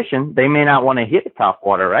when you're fishing, they may not want to hit the top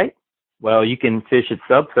water, right? Well, you can fish it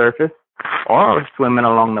subsurface or swimming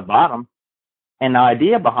along the bottom. And the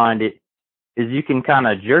idea behind it is you can kind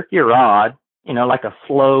of jerk your rod, like a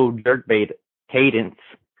slow jerkbait cadence,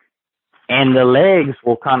 and the legs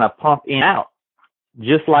will kind of pump in and out,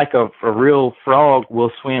 just like a real frog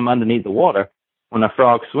will swim underneath the water. When a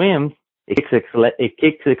frog swims, it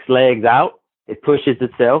kicks its legs out, it pushes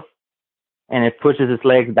itself, and it pushes its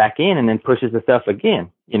legs back in and then pushes itself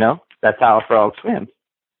again. That's how a frog swims.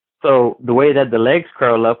 So the way that the legs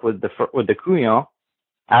curl up with the Cajun,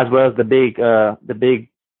 as well as the big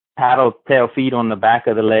paddle tail feet on the back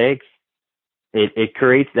of the legs, it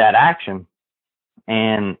creates that action.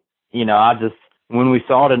 And, when we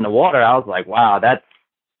saw it in the water, I was like, wow, that's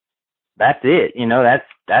it. You know,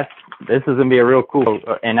 this is going to be a real cool,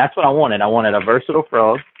 and that's what I wanted. I wanted a versatile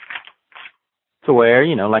frog to where,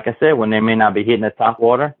 you know, like I said, when they may not be hitting the top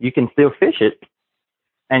water, you can still fish it,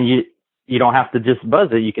 and you don't have to just buzz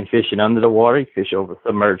it. You can fish it under the water. You can fish over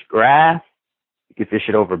submerged grass. You can fish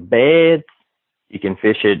it over beds. You can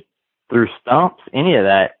fish it through stumps, any of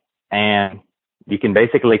that. And you can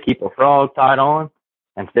basically keep a frog tied on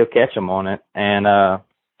and still catch them on it. And so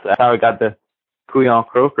that's how we got the Cajun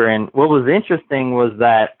croaker. And what was interesting was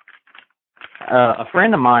that a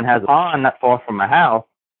friend of mine has a pond not far from my house.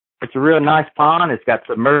 It's a real nice pond. It's got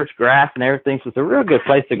submerged grass and everything. So it's a real good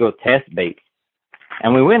place to go test bait.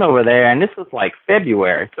 And we went over there, and this was like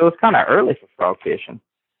February, so it's kind of early for frog fishing.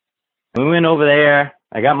 We went over there.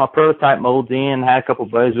 I got my prototype molds in, had a couple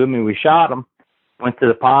buddies with me. We shot them, went to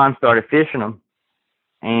the pond, started fishing them.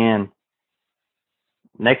 And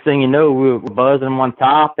next thing you know, we were buzzing them on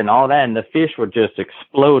top and all that, and the fish were just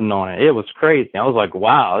exploding on it. It was crazy. I was like,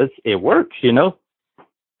 wow, it works, you know?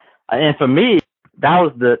 And for me, that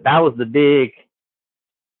was the big,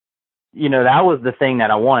 you know, that was the thing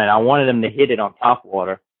that I wanted. I wanted them to hit it on top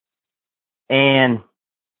water. And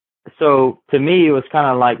so to me, it was kind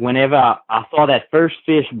of like whenever I saw that first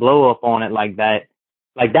fish blow up on it like that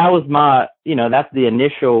was my, you know, that's the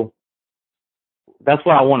initial, that's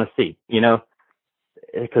what I want to see, you know,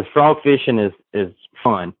 because frog fishing is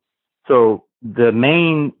fun. So the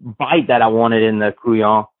main bite that I wanted in the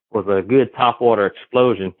Cajun was a good top water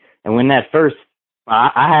explosion. And when that first,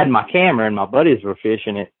 I had my camera and my buddies were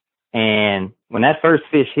fishing it. And when that first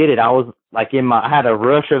fish hit it, I was like I had a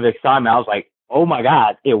rush of excitement. I was like, oh my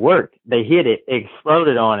God, it worked. They hit it,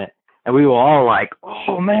 exploded on it. And we were all like,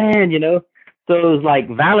 oh man, you know, so it was like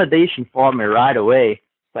validation for me right away.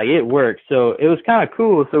 Like it worked. So it was kind of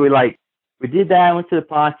cool. So we did that, went to the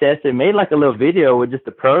pond, tested, made like a little video with just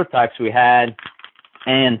the prototypes we had.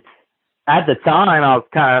 And at the time I was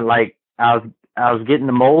kind of like, I was getting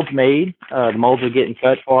the molds made. The molds were getting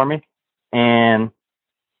cut for me. And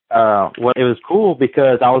it was cool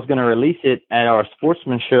because I was going to release it at our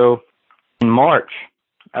sportsman show in March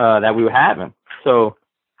that we were having. So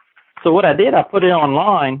what I did, I put it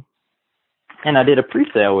online and I did a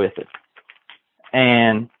pre-sale with it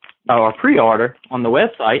and or pre-order on the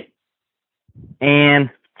website. And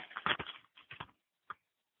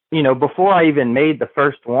you know, before I even made the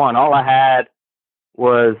first one, all I had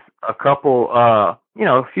was a couple, you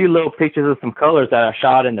know, a few little pictures of some colors that I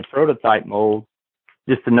shot in the prototype mold,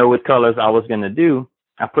 just to know what colors I was going to do.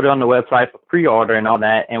 I put it on the website for pre-order and all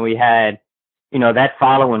that. And we had, you know, that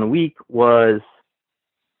following week was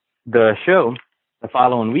the show, the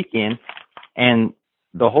following weekend. And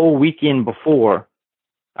the whole weekend before,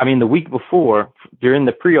 the week before, during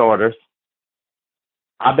the pre-orders,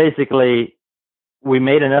 we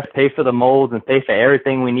made enough to pay for the molds and pay for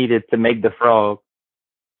everything we needed to make the frog.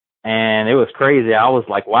 And it was crazy. I was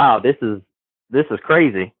like, wow, this is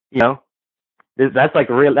crazy. You know, that's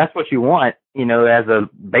what you want, you know, as a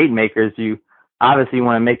bait maker, is you obviously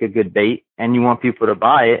want to make a good bait and you want people to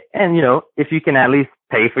buy it. And, you know, if you can at least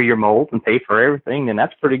pay for your molds and pay for everything, then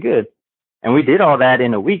that's pretty good. And we did all that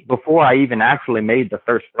in a week before I even actually made the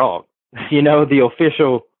first frog, you know, the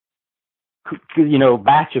official, you know,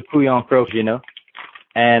 batch of Cajun croaks, you know.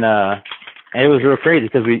 And it was real crazy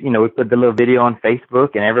because we put the little video on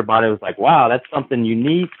Facebook and everybody was like, wow, that's something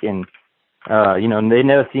unique. And, you know, they'd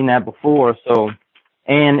never seen that before. So,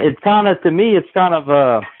 and it's kind of, to me, it's kind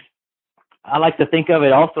of, I like to think of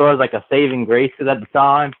it also as like a saving grace, because at the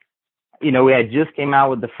time, you know, we had just came out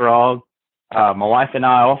with the frog. My wife and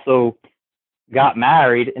I also got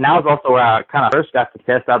married, and that was also where I kind of first got to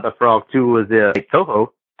test out the frog too, was Lake Toho,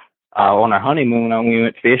 on our honeymoon when we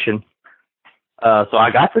went fishing. So I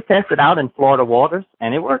got to test it out in Florida waters,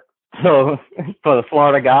 and it worked. So for the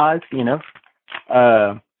Florida guys, you know,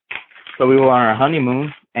 so we were on our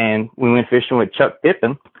honeymoon and we went fishing with Chuck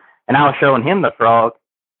Pippin, and I was showing him the frog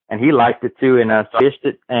and he liked it too. And, so I fished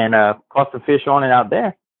it and, caught some fish on it out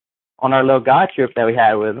there on our little guy trip that we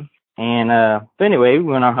had with him. And, so anyway, we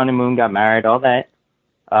went on our honeymoon, got married, all that,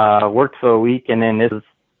 worked for a week. And then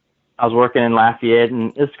I was working in Lafayette,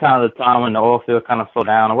 and this is kind of the time when the oil field kind of slowed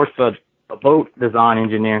down. I worked for a boat design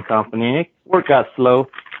engineering company, and work got slow,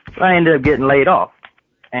 so I ended up getting laid off.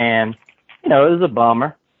 And, you know, it was a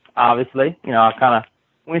bummer, obviously. You know, I kind of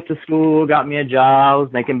went to school, got me a job,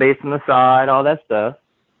 was making baits on the side, all that stuff.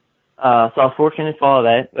 So I was fortunate for all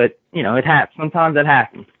that, but, you know, it happens. Sometimes it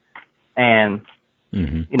happens. And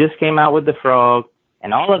it just came out with the frog,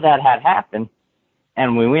 and all of that had happened.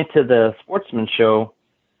 And we went to the sportsman show,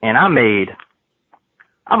 and I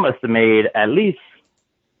must have made at least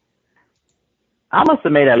I must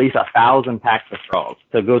have made at least 1,000 packs of frogs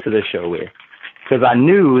to go to the show with, because I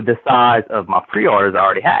knew the size of my pre-orders I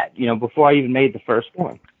already had, before I even made the first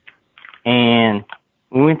one. And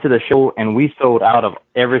we went to the show and we sold out of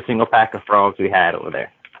every single pack of frogs we had over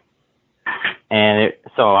there. And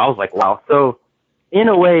so I was like, wow. So in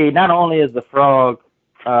a way, not only is the frog,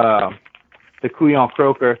 the Cajun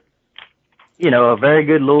croaker, a very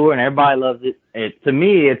good lure and everybody loves it. To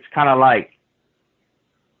me, it's kind of like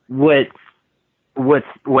what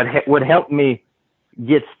helped me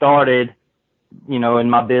get started, in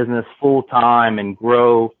my business full time and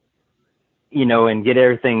grow, and get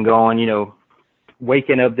everything going,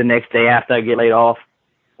 waking up the next day after I get laid off,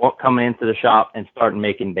 coming into the shop and starting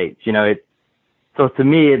making baits, So to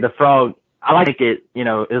me, the frog, I like it,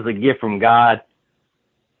 is a gift from God,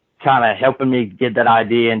 kind of helping me get that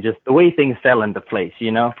idea and just the way things fell into place,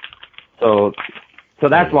 So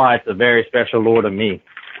that's why it's a very special lure to me.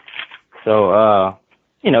 So,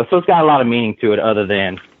 so it's got a lot of meaning to it other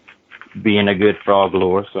than being a good frog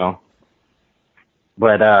lure. So,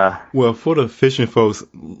 but, well, for the fishing folks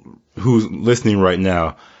who's listening right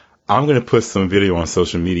now, I'm going to put some video on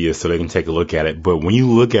social media so they can take a look at it. But when you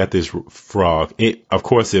look at this frog, of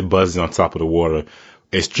course, it buzzes on top of the water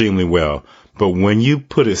extremely well. But when you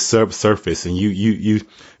put it surface and you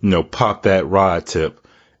pop that rod tip,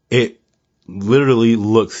 it literally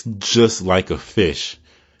looks just like a fish.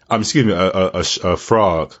 A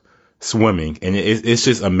frog swimming, and it's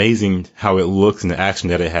just amazing how it looks and the action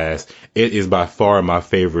that it has. It is by far my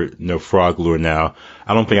favorite frog lure now.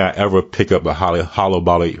 I don't think I ever pick up a hollow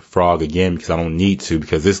body frog again because I don't need to,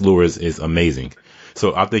 because this lure is amazing.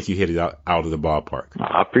 So I think you hit it out of the ballpark.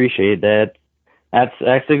 I appreciate that.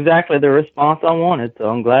 That's exactly the response I wanted. So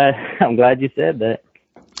I'm glad you said that.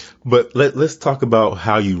 But let's talk about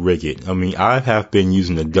how you rig it. I mean, I have been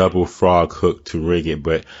using a double frog hook to rig it,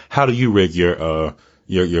 but how do you rig your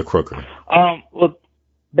croaker? Well,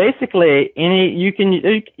 basically, you can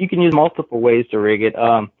use multiple ways to rig it.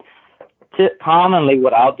 Commonly,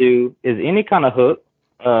 what I'll do is any kind of hook.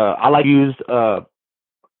 I like to use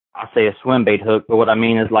I say a swim bait hook, but what I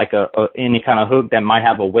mean is like any kind of hook that might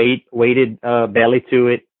have a weighted belly to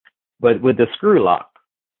it, but with the screw lock,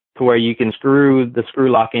 to where you can screw the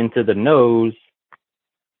screw lock into the nose,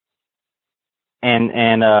 and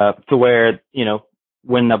to where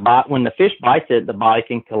when the fish bites it, the body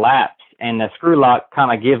can collapse, and the screw lock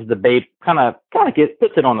kind of gives the bait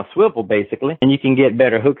puts it on a swivel basically, and you can get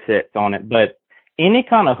better hook sets on it. But any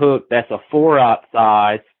kind of hook that's a 4/0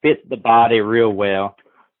 size fits the body real well.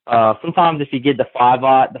 Sometimes if you get the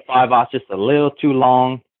 5/0, the 5/0's just a little too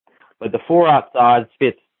long, but the 4/0 size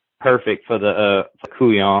fits perfect for the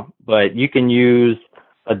Cajun. But you can use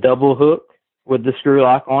a double hook with the screw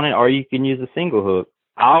lock on it, or you can use a single hook.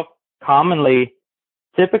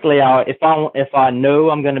 Typically, if I know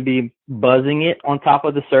I'm going to be buzzing it on top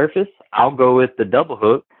of the surface, I'll go with the double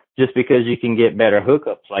hook, just because you can get better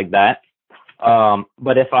hookups like that.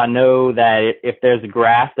 But if I know that if there's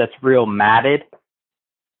grass that's real matted,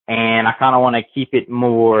 and I kind of want to keep it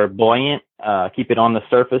more buoyant, keep it on the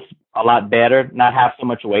surface a lot better, not have so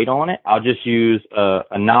much weight on it, I'll just use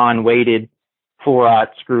a non-weighted 4/0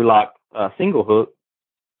 screw lock single hook,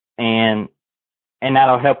 and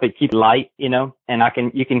that'll help it keep light, and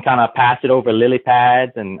you can kind of pass it over lily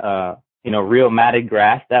pads and real matted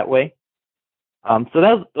grass that way.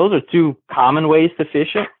 So those are two common ways to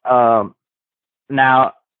fish it.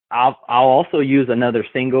 Now I'll also use another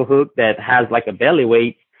single hook that has like a belly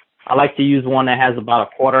weight. I like to use one that has about a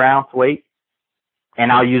 1/4 ounce weight,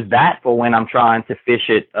 and I'll use that for when I'm trying to fish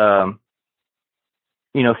it,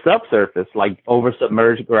 subsurface, like over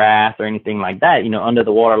submerged grass or anything like that, under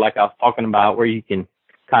the water, like I was talking about, where you can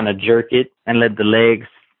kind of jerk it and let the legs,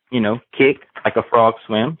 kick like a frog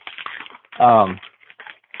swim.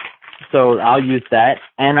 So I'll use that.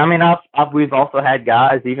 And I mean, we've also had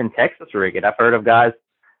guys even Texas rig it. I've heard of guys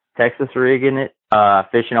Texas rigging it,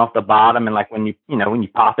 fishing off the bottom, and like when you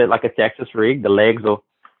pop it like a Texas rig, the legs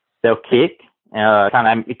they'll kick,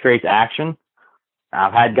 it creates action.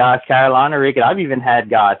 I've had guys Carolina rig it. I've even had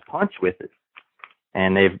guys punch with it,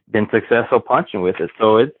 and they've been successful punching with it.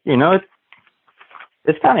 So it's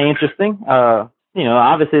kind of interesting.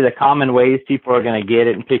 Obviously the common ways people are going to get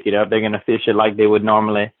it and pick it up, they're going to fish it like they would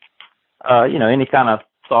normally, any kind of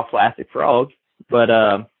soft plastic frog. But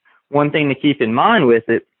one thing to keep in mind with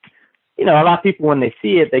it, a lot of people, when they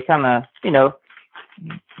see it, they kind of,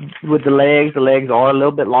 with the legs are a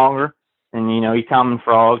little bit longer than, your common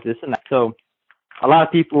frogs, this and that. So a lot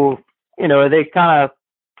of people, it might kind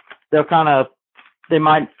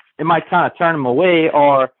of turn them away,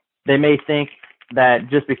 or they may think that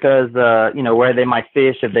just because, where they might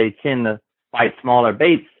fish, if they tend to fight smaller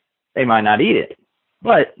baits, they might not eat it.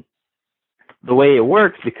 But the way it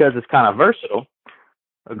works, because it's kind of versatile,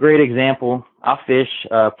 a great example, I fish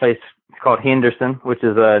a place called Henderson, which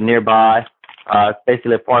is nearby. It's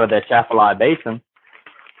basically a part of the Atchafalaya Basin.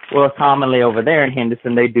 Well, commonly over there in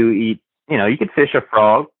Henderson, they do eat, you could fish a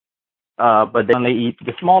frog, but they only eat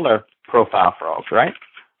the smaller profile frogs, right?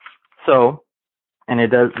 So, and it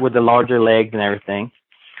does with the larger legs and everything.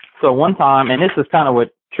 So one time, and this is kind of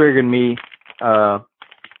what triggered me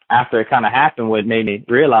after it kind of happened, what made me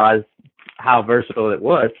realize how versatile it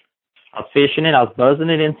was. I was fishing it, I was buzzing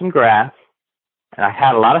it in some grass, and I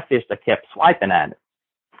had a lot of fish that kept swiping at it.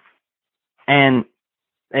 And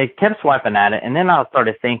they kept swiping at it, and then I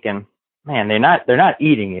started thinking, man, they're not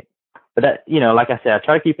eating it. But that, like I said, I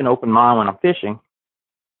try to keep an open mind when I'm fishing.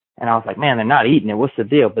 And I was like, man, they're not eating it. What's the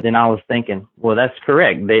deal? But then I was thinking, well, that's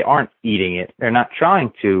correct. They aren't eating it. They're not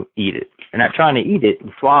trying to eat it. They're not trying to eat it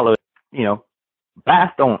and swallow it.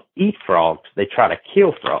 Bass don't eat frogs. They try to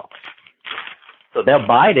kill frogs. So they'll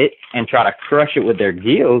bite it and try to crush it with their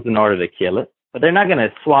gills in order to kill it. But they're not going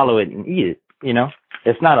to swallow it and eat it.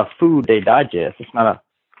 It's not a food they digest. It's not a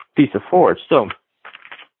piece of forage. So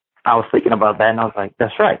I was thinking about that, and I was like,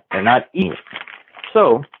 that's right. They're not eating it.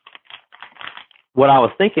 So what I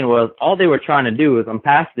was thinking was all they were trying to do is I'm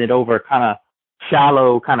passing it over kind of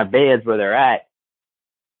shallow kind of beds where they're at.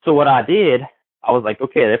 So what I did, I was like,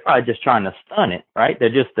 okay, they're probably just trying to stun it, right?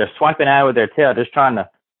 They're swiping at it with their tail. They're trying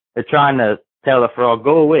to tell the frog,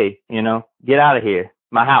 go away, get out of here,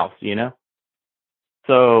 my house,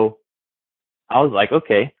 So I was like,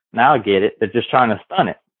 okay, now I get it. They're just trying to stun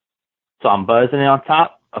it. So I'm buzzing it on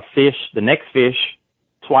top. The next fish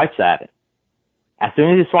swipes at it. As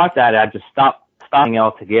soon as he swipes at it, I just stopping it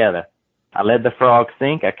altogether. I let the frog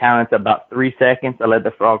sink. I counted to about 3 seconds. I let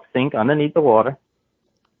the frog sink underneath the water.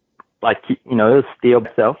 Like, it was still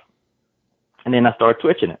itself. And then I started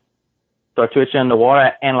twitching it. Start twitching in the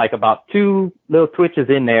water, and like about 2 little twitches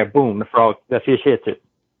in there, boom, the fish hits it.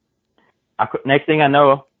 Next thing I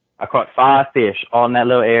know, I caught 5 fish all in that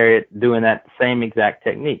little area doing that same exact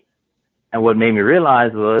technique. And what made me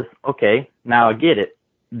realize was, okay, now I get it.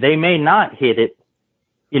 They may not hit it.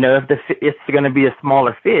 If it's going to be a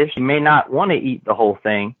smaller fish, you may not want to eat the whole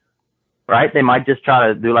thing, right? They might just try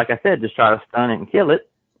to do, like I said, just try to stun it and kill it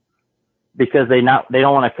because they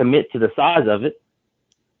don't want to commit to the size of it.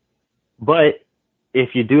 But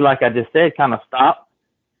if you do, like I just said, kind of stop,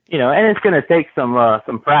 and it's going to take some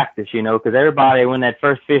practice, because everybody, when that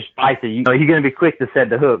first fish bites it, you're going to be quick to set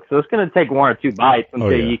the hook. So it's going to take 1 or 2 bites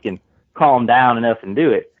until you can calm down enough and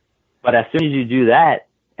do it. But as soon as you do that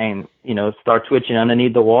and, start twitching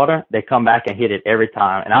underneath the water, they come back and hit it every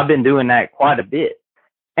time. And I've been doing that quite a bit.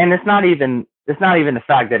 And it's not even the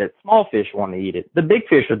fact that it's small fish want to eat it. The big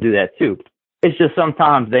fish will do that too. It's just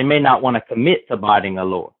sometimes they may not want to commit to biting a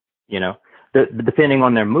lure, depending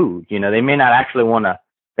on their mood. They may not actually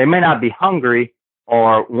they may not be hungry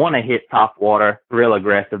or want to hit top water real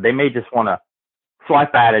aggressive. They may just want to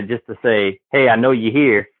swipe at it just to say, hey, I know you're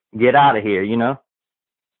here. Get out of here,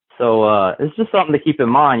 So it's just something to keep in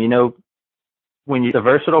mind, when you're a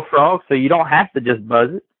versatile frog, so you don't have to just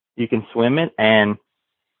buzz it. You can swim it. And,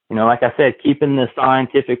 like I said, keeping the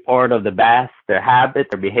scientific part of the bass, their habit,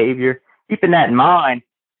 their behavior, keeping that in mind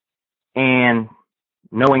and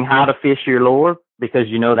knowing how to fish your lure because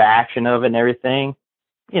the action of it and everything,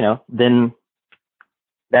 then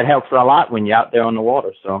that helps a lot when you're out there on the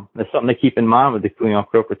water. So there's something to keep in mind with the Couillon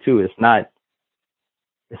croaker too. It's not,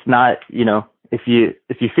 if you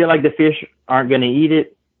feel like the fish aren't going to eat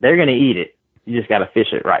it, they're going to eat it. You just got to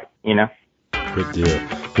fish it right, Good deal.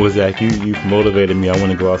 Well, Zach, you've motivated me. I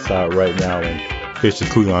want to go outside right now and fish the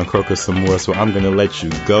Couillon croaker some more, so I'm going to let you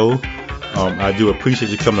go. I do appreciate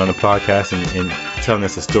you coming on the podcast and telling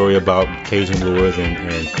us a story about Cajun Lures and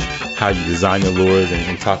how you design the lures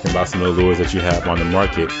and talking about some of the lures that you have on the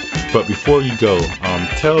market. But before you go,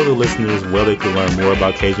 tell the listeners where they can learn more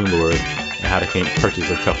about Cajun Lures and how they can purchase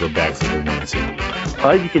a couple of bags if they want to.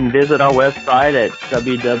 Well, you can visit our website at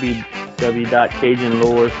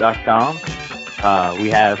www.cajunlures.com. We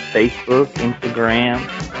have Facebook, Instagram,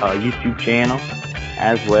 YouTube channel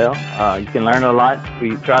as well. You can learn a lot.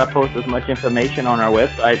 We try to post as much information on our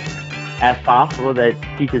website as possible that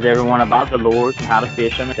teaches everyone about the lures and how to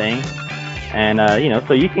fish them and things. And,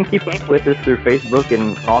 so you can keep up with us through Facebook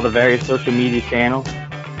and all the various social media channels.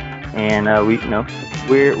 And,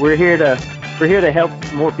 we're here to help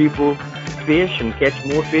more people fish and catch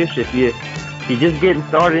more fish. If you're just getting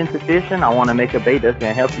started into fishing, I want to make a bait that's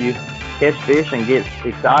going to help you catch fish and get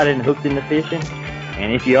excited and hooked into fishing.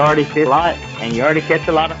 And if you already fish a lot and you already catch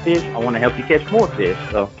a lot of fish, I want to help you catch more fish.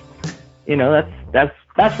 So, that's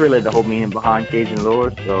that's really the whole meaning behind Cajun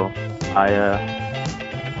Lures. So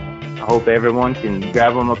I hope everyone can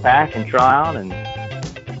grab them a pack and try out and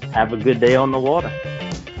have a good day on the water.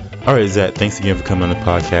 All right, Zach, thanks again for coming on the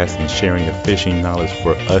podcast and sharing your fishing knowledge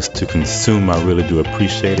for us to consume. I really do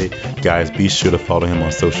appreciate it. Guys, be sure to follow him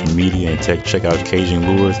on social media and check out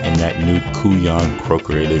Cajun Lures and that new Cajun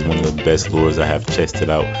Croaker. It is one of the best lures I have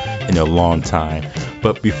tested out in a long time.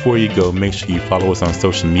 But before you go, make sure you follow us on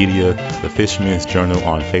social media, The Fisherman's Journal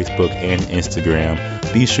on Facebook and Instagram.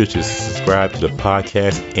 Be sure to subscribe to the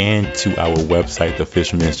podcast and to our website,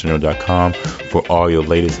 thefishermansjournal.com, for all your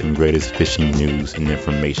latest and greatest fishing news and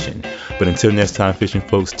information. But until next time, fishing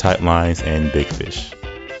folks, tight lines and big fish.